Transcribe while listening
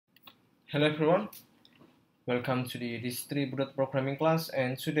Hello everyone, welcome to the distributed programming class,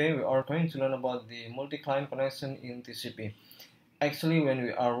 and today we are going to learn about the multi-client connection in TCP. Actually, when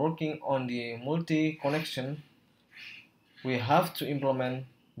we are working on the multi-connection, we have to implement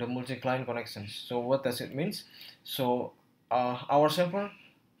the multi-client connections. So what does it mean? So our server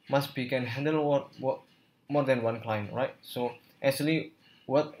must be can handle more than one client, right? So actually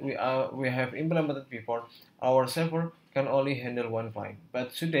what we have implemented before, our server can only handle one client,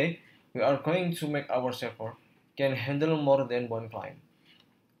 but today we are going to make our server can handle more than one client.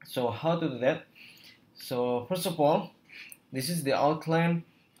 So how to do that? So first of all, this is the outline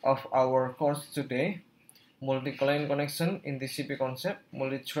of our course today: multi-client connection in TCP concept,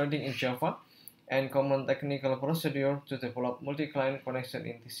 multi-threading in Java, and common technical procedure to develop multi-client connection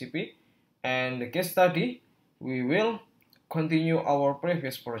in TCP. And the case study, we will continue our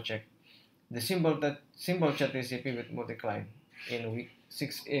previous project, the simple chat TCP with multi-client in week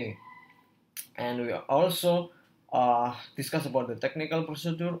 6A. And we also discuss about the technical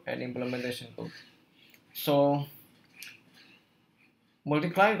procedure and implementation code. So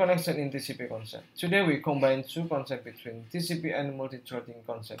multi-client connection in TCP concept. Today we combine two concepts between TCP and multi-threading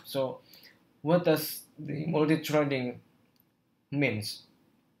concept. So what does the multi-threading means?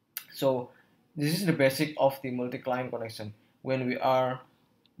 So this is the basic of the multi-client connection. When we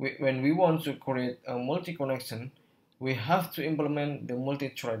want to create a multi-connection, we have to implement the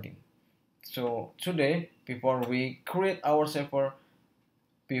multi-threading. So today, before we create our server,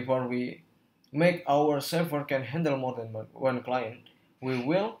 before we make our server can handle more than one client, we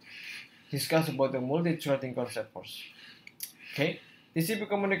will discuss about the multi-threading concept first. Okay, TCP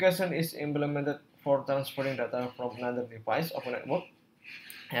communication is implemented for transferring data from another device of a network,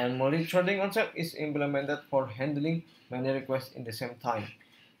 and multi-threading concept is implemented for handling many requests in the same time.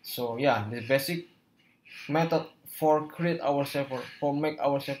 So yeah, the basic method for make our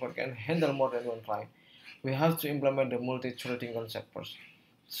server can handle more than one client, we have to implement the multi-threading concept first.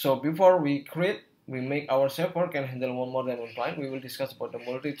 So before we make our server can handle more than one client, we will discuss about the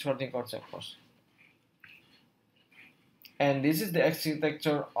multi-threading concept first. And this is the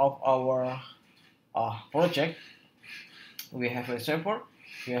architecture of our project. We have a server,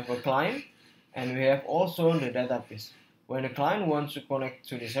 we have a client, and we have also the database. When the client wants to connect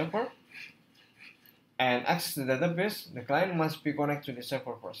to the server and access the database, the client must be connected to the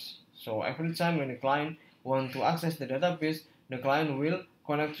server first. So every time when the client wants to access the database, the client will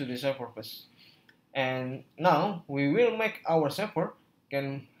connect to the server first. And now we will make our server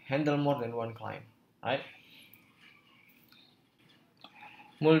can handle more than one client, right?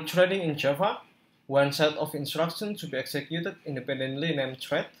 Multithreading in Java, one set of instructions to be executed independently named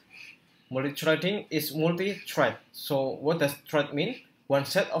thread. Multithreading is multi-thread. So what does thread mean? One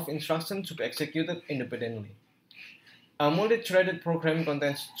set of instructions to be executed independently. A multi-threaded program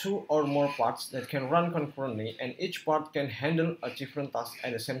contains two or more parts that can run concurrently, and each part can handle a different task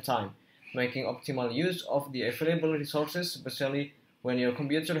at the same time, making optimal use of the available resources, especially when your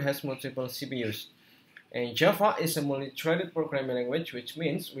computer has multiple CPUs. And Java is a multi-threaded programming language, which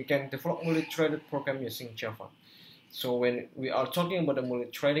means we can develop multi-threaded program using Java. So when we are talking about the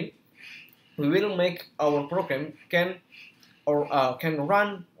multi-threading, we will make our program can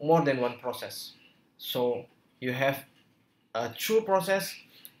run more than one process. So you have a true process,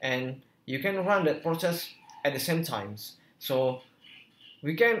 and you can run that process at the same times. So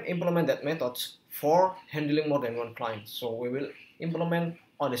we can implement that method for handling more than one client. So we will implement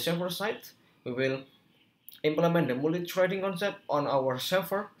on the server side, we will implement the multi-threading concept on our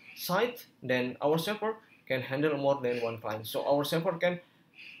server side, then our server can handle more than one client. So our server can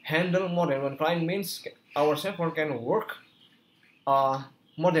handle more than one client means our server can work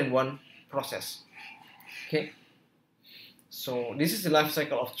more than one process. Okay, so this is the life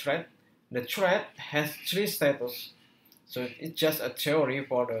cycle of thread. The thread has three status. So it's just a theory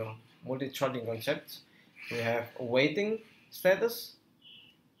for the multi-threading concept. We have waiting status,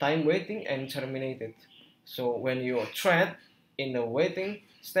 time waiting, and terminated. So when you thread in the waiting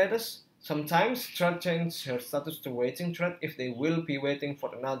status, sometimes thread change her status to waiting thread if they will be waiting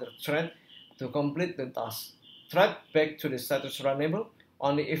for another thread to complete the task. Thread back to the status runnable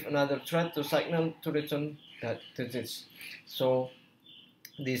only if another thread to signal to return that to this. So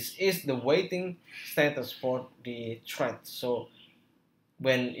this is the waiting status for the thread. So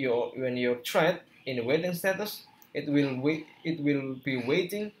when your thread in the waiting status, it will be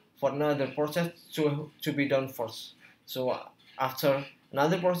waiting for another process to be done first. So after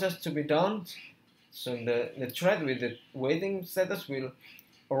another process to be done, so the thread with the waiting status will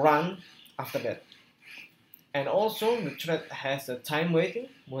run after that. And also the thread has a time waiting.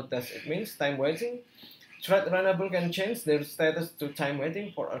 What does it mean, time waiting? Thread runnable can change their status to time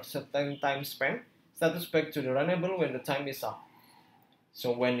waiting for a certain time span, status back to the runnable when the time is up.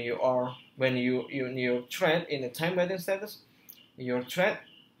 So when your thread in a time waiting status, your thread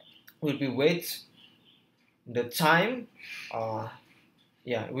will be wait the time will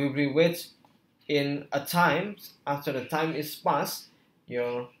be wait in a time after the time is passed,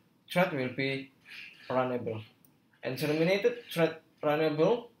 your thread will be runnable. And terminated thread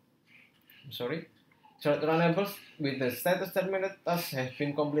runnable with the status terminated task has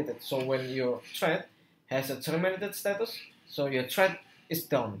been completed. So when your thread has a terminated status, so your thread is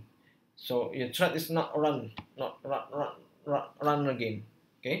done. So your thread is not run again.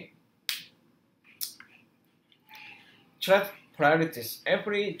 Okay. Thread priorities.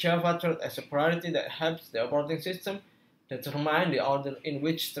 Every Java thread has a priority that helps the operating system determine the order in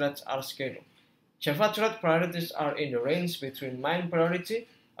which threads are scheduled. Java thread priorities are in the range between min priority,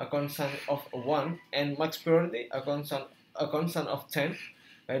 a constant of 1, and max priority, a constant of 10.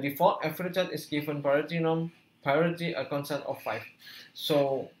 By default, every thread is given priority norm, priority, a constant of 5.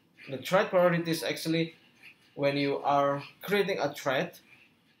 So the thread priorities actually, when you are creating a thread,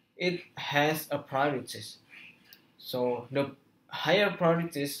 it has a priorities. So the higher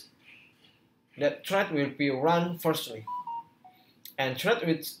priorities, that thread will be run firstly. And thread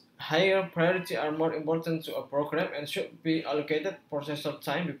with higher priority are more important to a program and should be allocated processor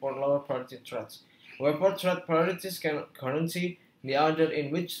time before lower priority threads. However, thread priorities can guarantee the order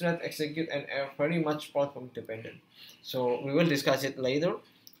in which thread execute and are very much platform dependent. So we will discuss it later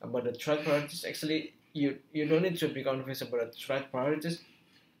about the thread priorities. Actually, you don't need to be confused about the thread priorities.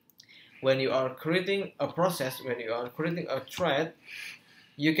 When you are creating a process, when you are creating a thread,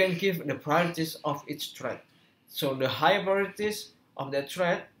 you can give the priorities of each thread. So the high priorities of the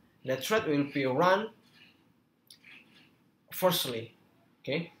thread will be run firstly.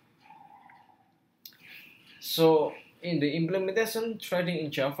 Okay. So in the implementation threading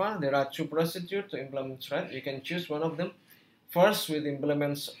in Java, there are two procedures to implement thread. You can choose one of them. First with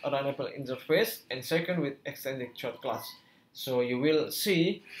implements a runnable interface, and second with extended thread class. So you will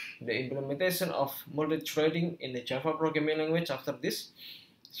see the implementation of multi-threading in the Java programming language after this.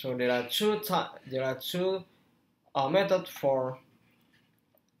 So there are two methods for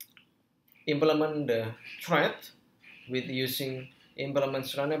implement the thread, with using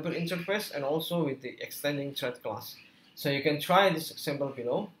implements runnable interface and also with the extending thread class. So you can try this example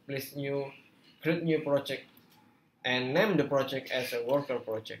below. Please create new project and name the project as a worker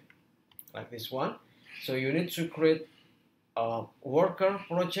project, like this one. So you need to create a worker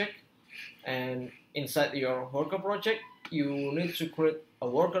project, and inside your worker project you need to create a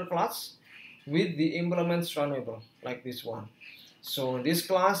worker class with the implements runnable, like this one. So this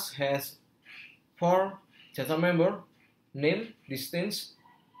class has 4 data member: name, distance,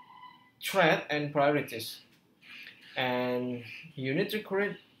 thread, and priorities. And you need to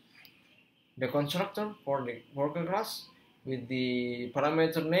create the constructor for the worker class with the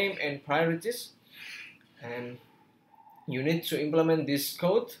parameter name and priorities, and you need to implement this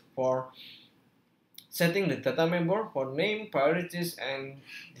code for setting the data member for name, priorities, and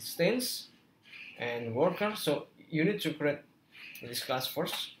distance and worker. So you need to create this class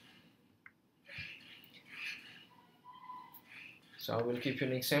first. So I will give you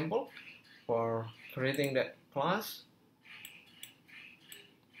an example for creating that class.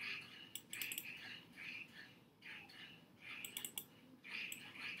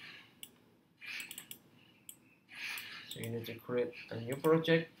 So you need to create a new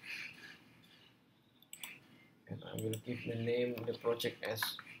project, and I will give the name of the project as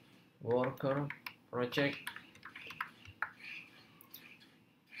worker project.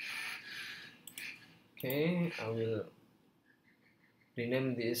 Okay, I will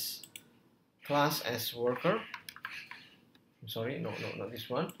rename this class as worker. I'm sorry, no, not this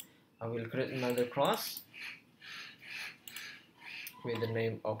one. I will create another class with the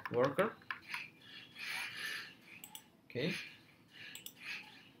name of worker. Okay.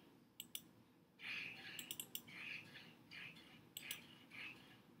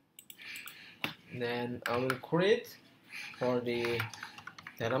 Then I will create for the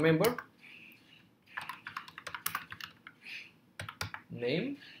data member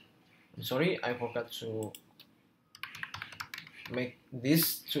name. I'm sorry, I forgot to make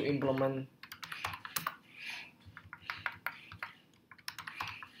this to implement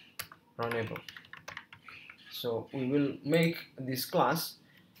runnable. So we will make this class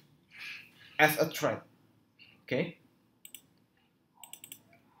as a thread. Okay.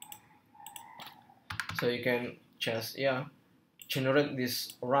 So you can just generate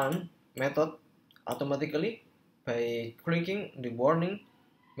this run method automatically by clicking the warning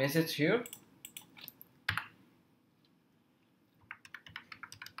message here.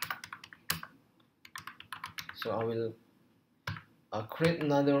 So I will create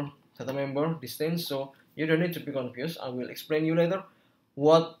another data member distance, so you don't need to be confused. I will explain you later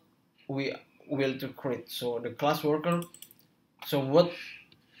what we will to create. So the class worker, so what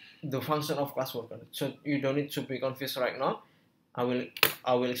the function of class worker, so you don't need to be confused right now. I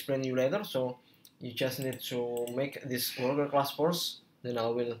will explain you later. So you just need to make this worker class first, then I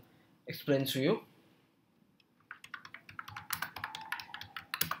will explain to you.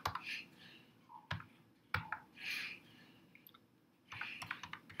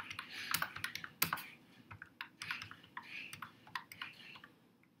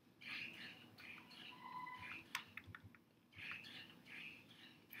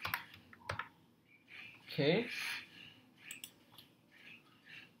 Okay,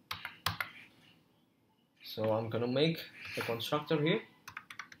 so I'm gonna make the constructor here.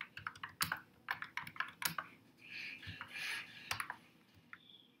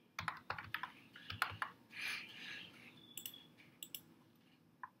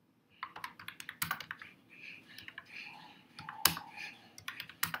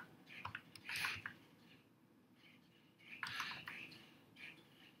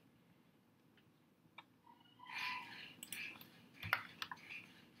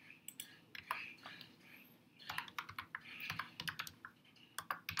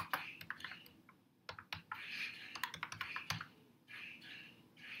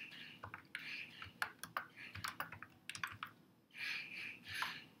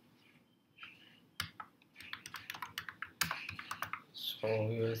 So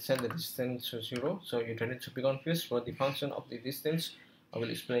you will set the distance to 0, so you don't need to be confused for the function of the distance. I will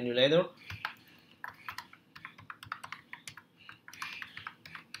explain you later.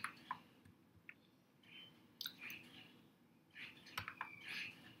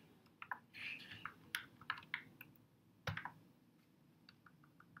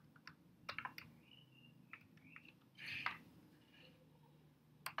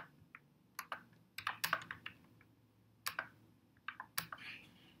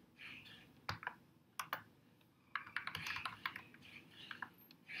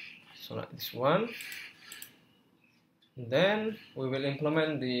 So like this one. Then we will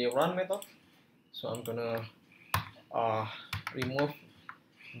implement the run method. So I'm gonna remove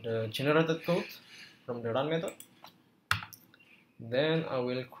the generated code from the run method. Then I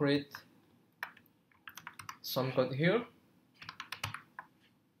will create some code here.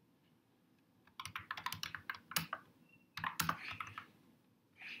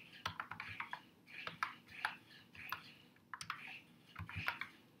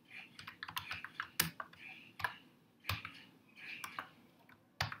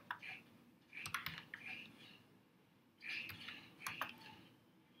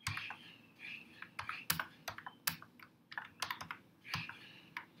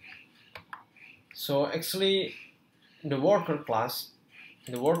 So actually the worker class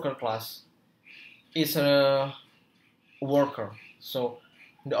is a worker. So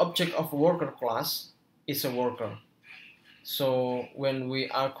the object of worker class is a worker. So when we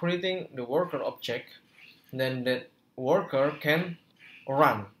are creating the worker object, then that worker can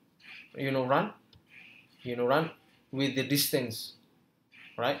run. Run with the distance,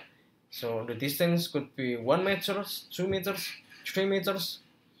 right? So the distance could be 1 meter, 2 meters, 3 meters,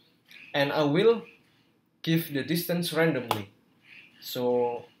 and I will give the distance randomly.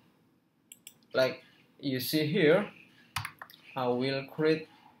 So like you see here, I will create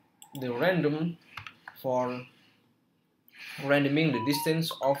the random for randoming the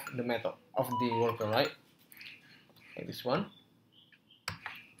distance of the method of the worker, right? Like this one.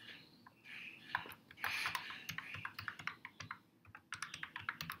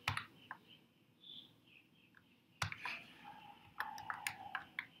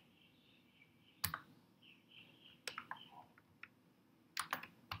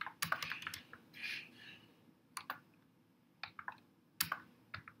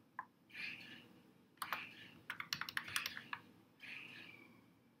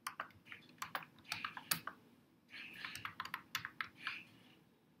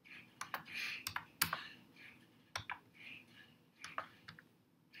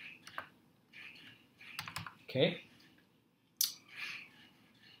 Okay.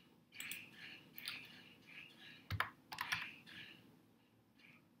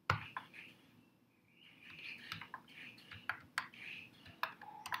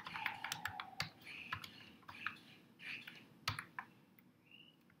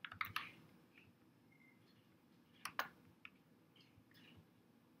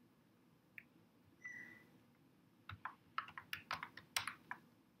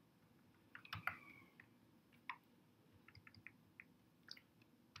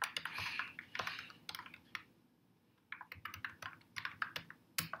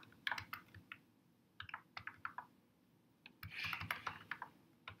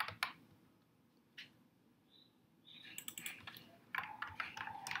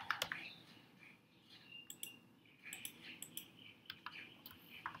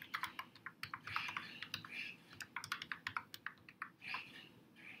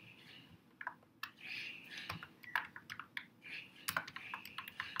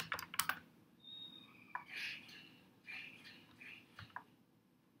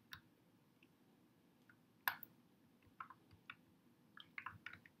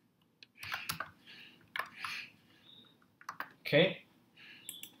 Okay,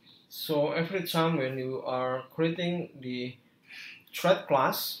 so every time when you are creating the thread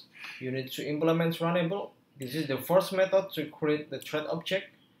class, you need to implement runnable. This is the first method to create the thread object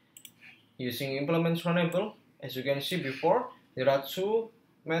using implement runnable. As you can see before, there are two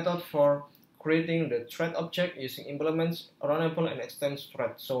methods for creating the thread object using implements runnable and extends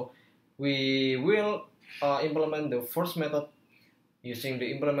thread. So we will implement the first method using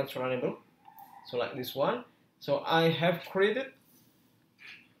the implement runnable. So like this one. So I have created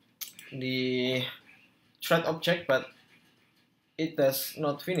the thread object, but it does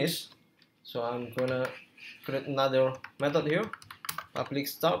not finish. So I'm gonna create another method here, public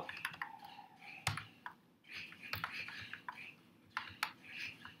stop.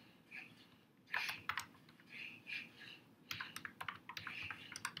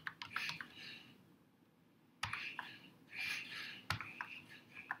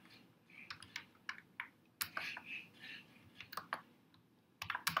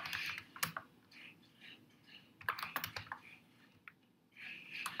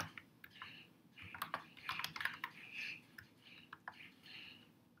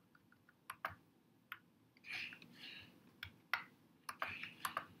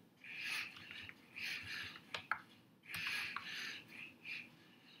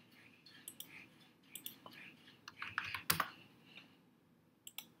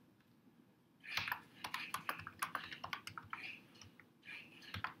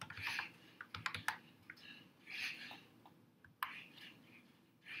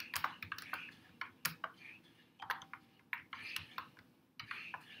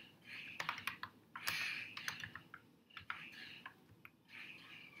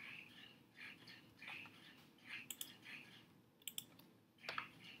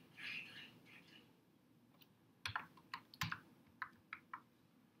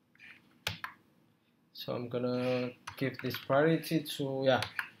 So I'm gonna give this priority to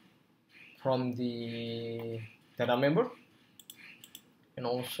from the data member, and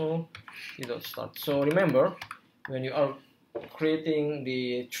also start. So remember, when you are creating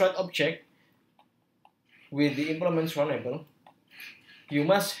the thread object with the implements runnable, you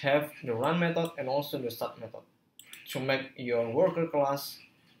must have the run method and also the start method to make your worker class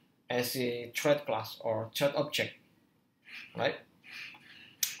as a thread class or thread object, right?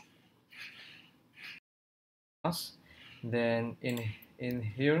 Then in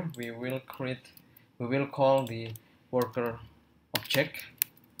here we will call the worker object.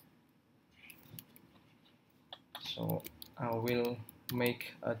 So I will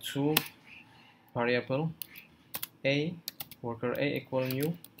make a two variable a, worker a equal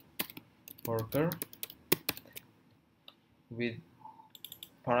new worker with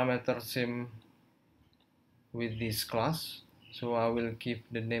parameter same with this class. So I will give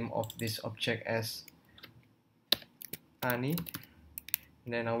the name of this object as Annie,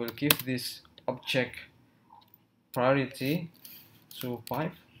 and then I will give this object priority to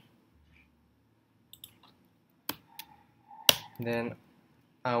 5. Then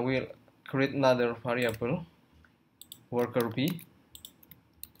I will create another variable worker b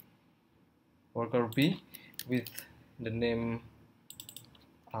with the name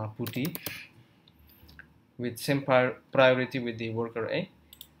Budi, with same priority with the worker a.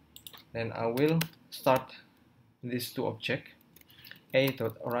 Then I will start these two objects,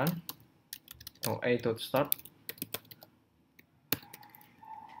 a.run or a.start,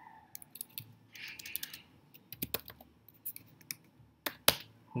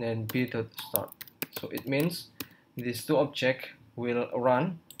 then b.start. So it means these two objects will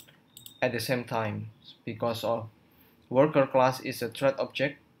run at the same time because of worker class is a thread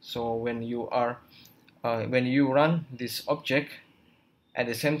object. So when you run this object at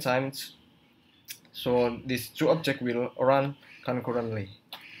the same time, so these two objects will run concurrently.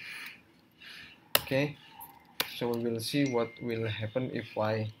 Okay, so we will see what will happen if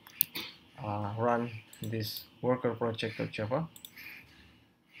I run this worker project.java.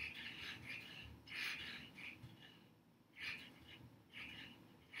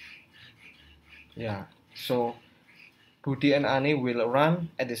 Yeah, so Budi and Ani will run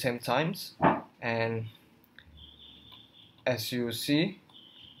at the same times, and as you see,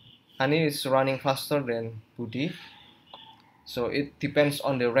 Ani is running faster than Budi. So it depends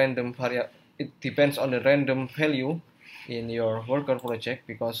on the random value in your worker project,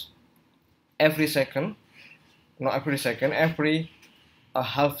 because every half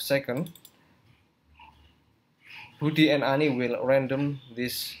second, Budi and Ani will random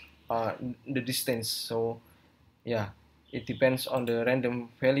this the distance. So yeah, it depends on the random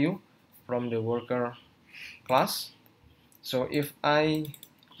value from the worker class. So if I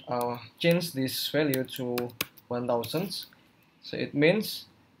change this value to 1000, So it means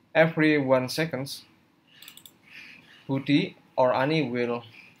every 1 second, Budi or Ani will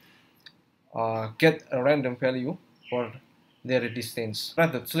get a random value for their distance.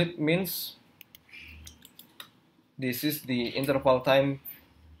 Threaded sleep means this is the interval time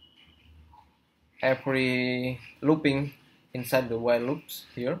every looping inside the while loops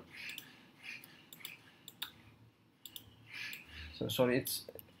here. So sorry,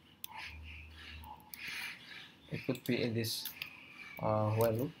 it could be in this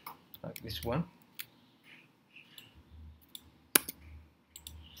while loop like this one.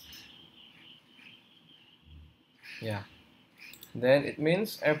 Yeah, then it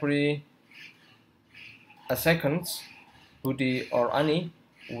means every a second, Budi or Ani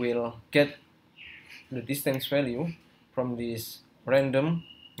will get the distance value from this random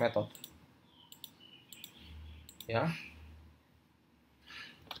method. Yeah.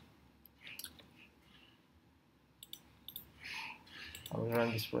 I will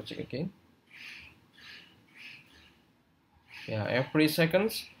run this project again. Yeah, every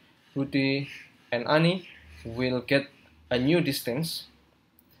seconds, Budi and Ani will get a new distance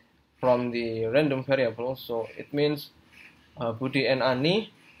from the random variable. So it means Budi and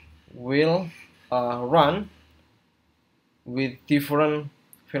Ani will run with different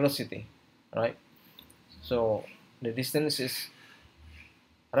velocity, right? So the distance is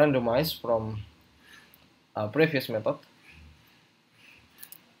randomized from a previous method.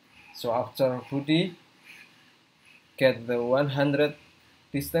 So after Budi get the 100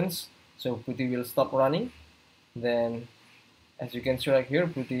 distance, so Budi will stop running. Then as you can see right here,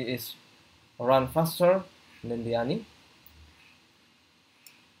 Budi is run faster than the Ani.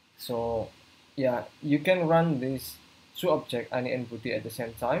 So yeah, you can run these two objects, Ani and Budi, at the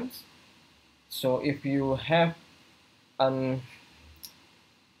same time. So if you have a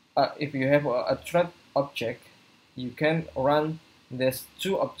thread object, you can run these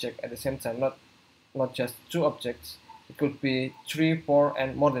two objects at the same time, not just two objects. It could be 3, 4,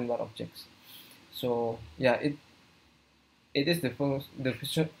 and more than one objects. So yeah, it is the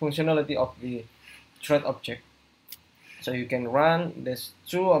functionality of the thread object. So you can run these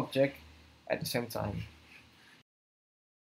two objects at the same time.